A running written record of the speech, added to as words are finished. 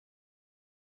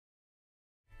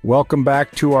Welcome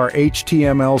back to our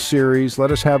HTML series.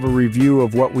 Let us have a review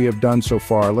of what we have done so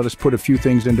far. Let us put a few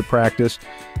things into practice.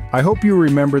 I hope you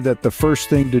remember that the first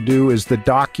thing to do is the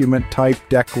document type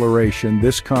declaration.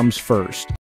 This comes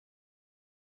first.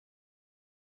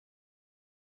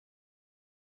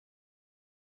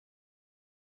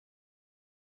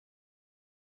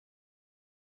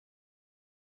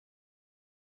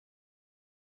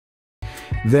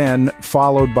 Then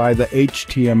followed by the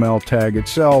HTML tag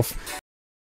itself.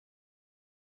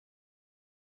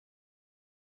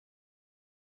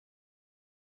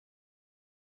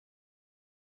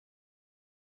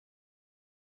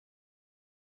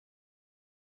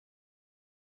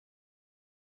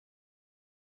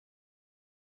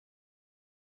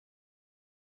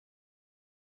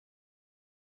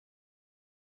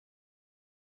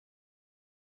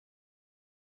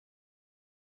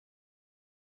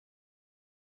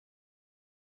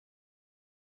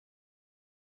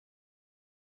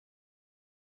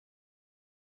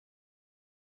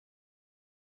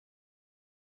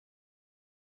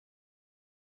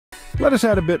 Let us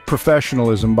add a bit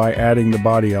professionalism by adding the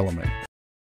body element.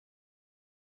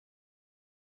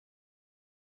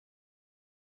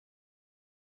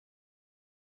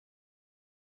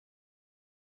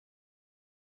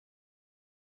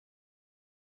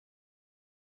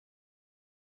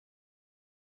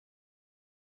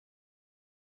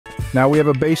 Now we have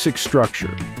a basic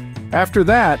structure. After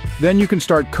that, then you can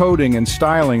start coding and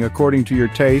styling according to your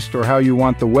taste or how you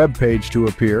want the web page to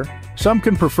appear. Some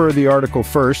can prefer the article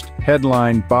first,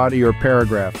 headline, body, or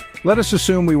paragraph. Let us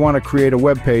assume we want to create a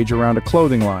web page around a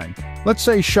clothing line. Let's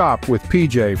say shop with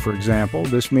PJ, for example.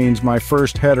 This means my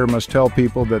first header must tell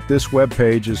people that this web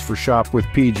page is for shop with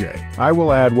PJ. I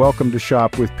will add welcome to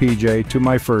shop with PJ to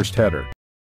my first header.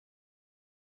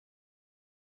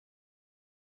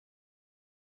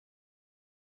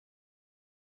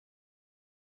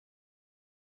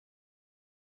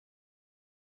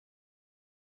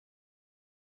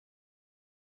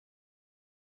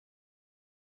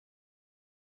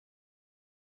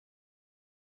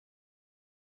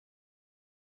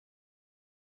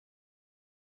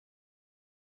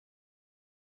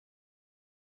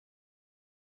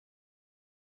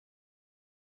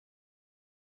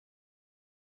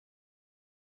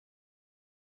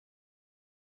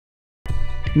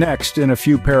 Next, in a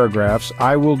few paragraphs,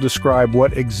 I will describe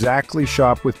what exactly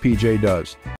Shop with PJ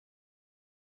does.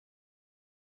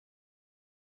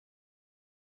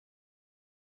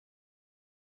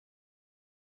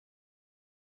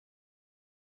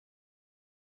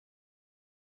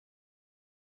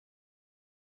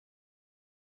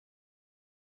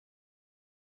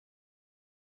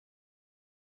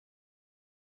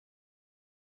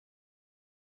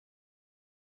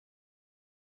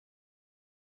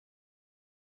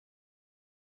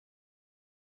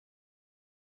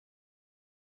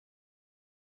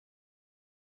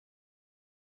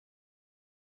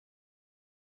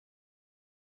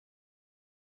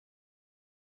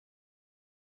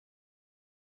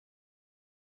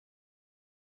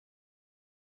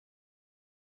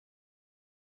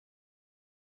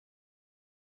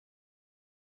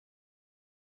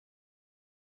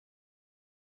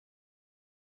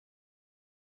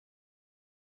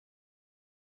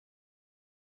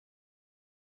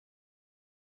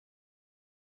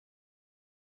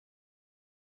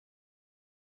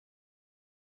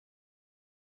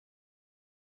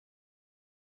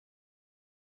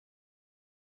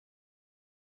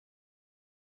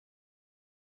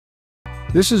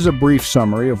 This is a brief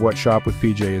summary of what Shop with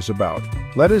PJ is about.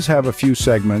 Let us have a few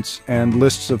segments and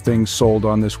lists of things sold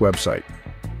on this website.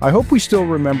 I hope we still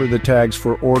remember the tags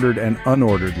for ordered and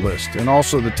unordered list, and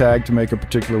also the tag to make a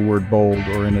particular word bold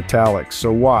or in italics.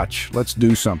 So watch, let's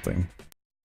do something.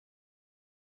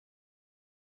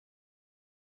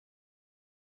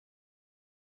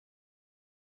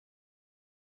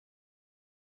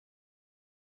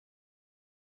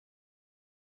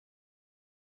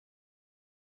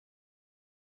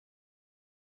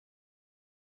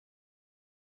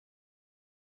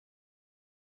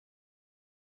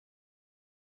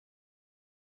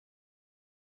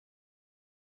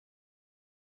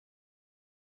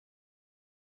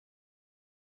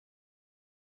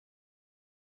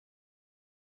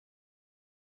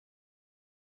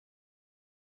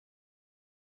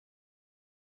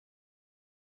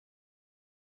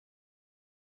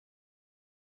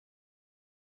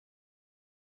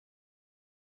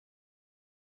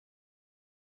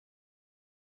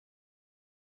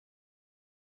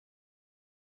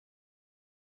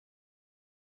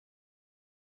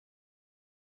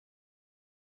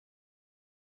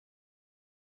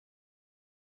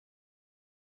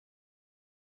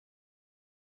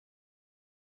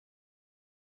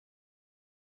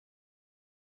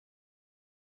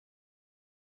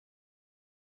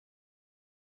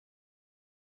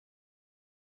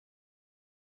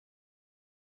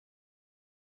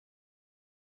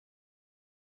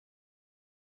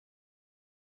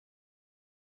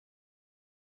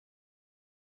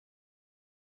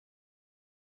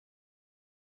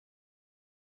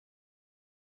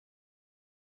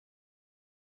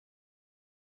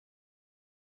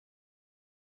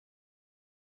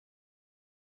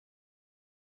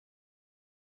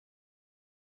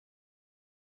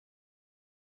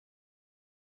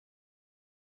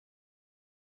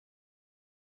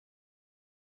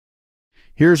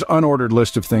 Here's unordered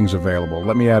list of things available.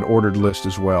 Let me add ordered list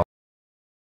as well.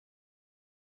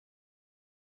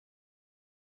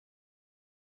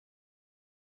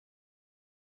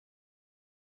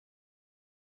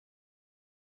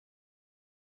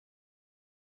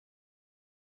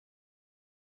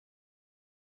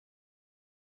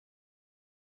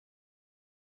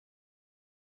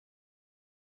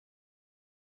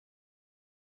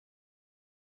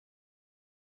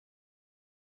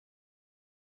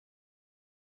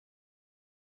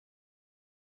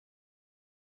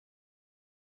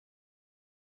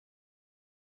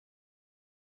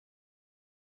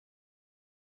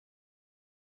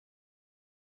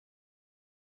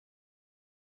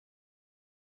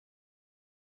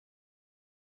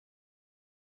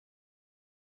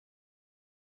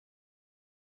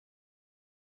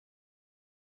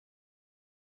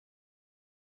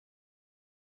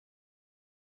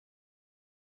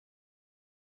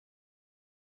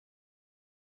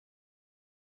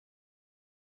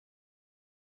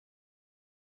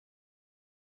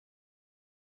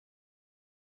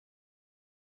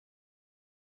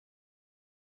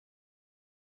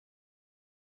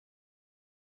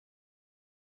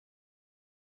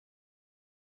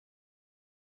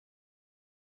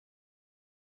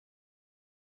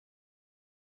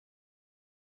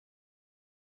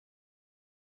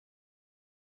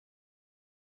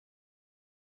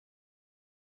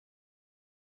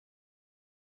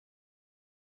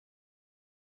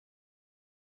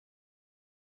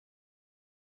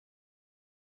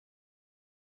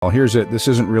 Well, here's it. This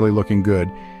isn't really looking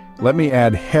good. Let me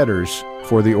add headers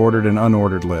for the ordered and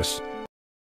unordered lists.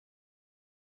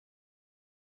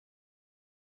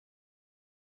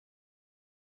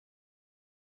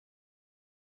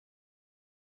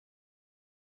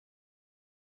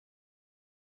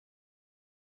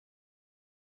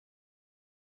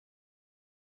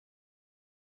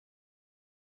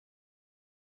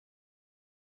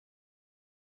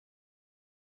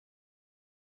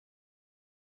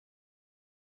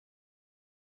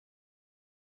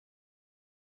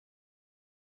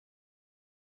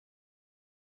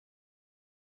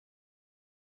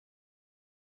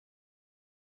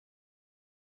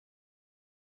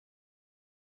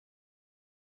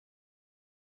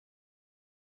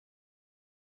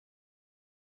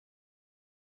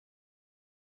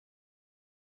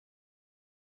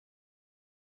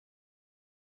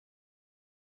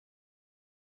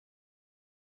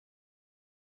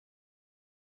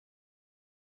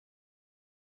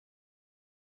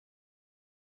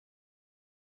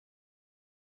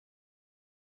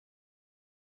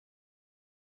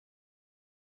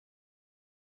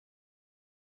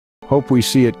 Hope we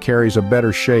see it carries a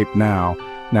better shape now.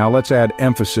 Now let's add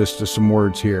emphasis to some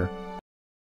words here.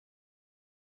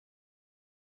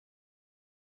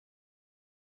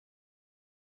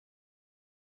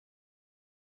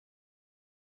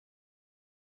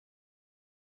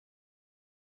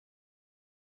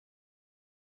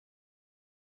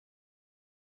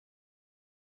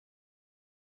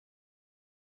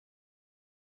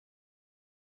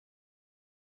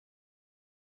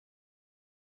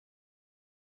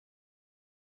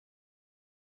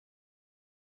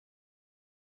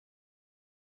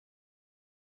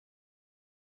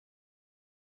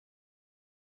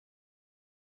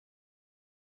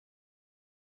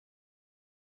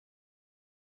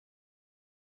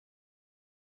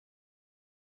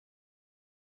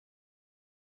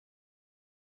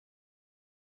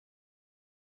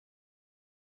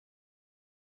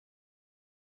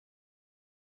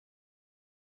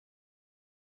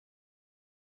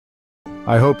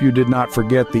 I hope you did not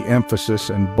forget the emphasis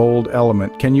and bold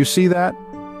element. Can you see that?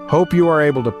 Hope you are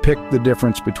able to pick the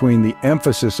difference between the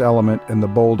emphasis element and the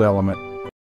bold element.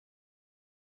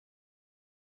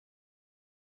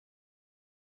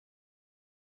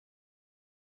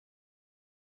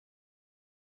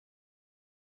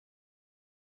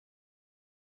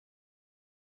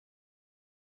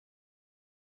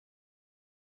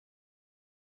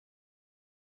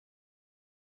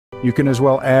 You can as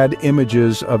well add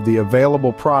images of the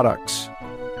available products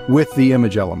with the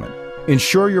image element.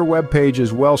 Ensure your web page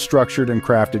is well structured and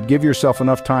crafted. Give yourself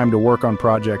enough time to work on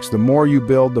projects. The more you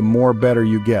build, the more better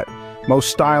you get. Most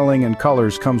styling and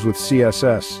colors comes with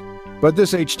CSS. But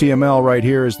this HTML right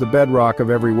here is the bedrock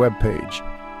of every web page.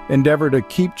 Endeavor to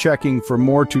keep checking for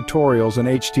more tutorials in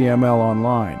HTML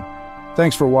online.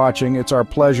 Thanks for watching. It's our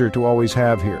pleasure to always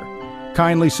have here.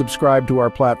 Kindly subscribe to our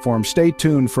platform. Stay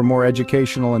tuned for more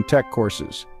educational and tech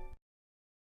courses.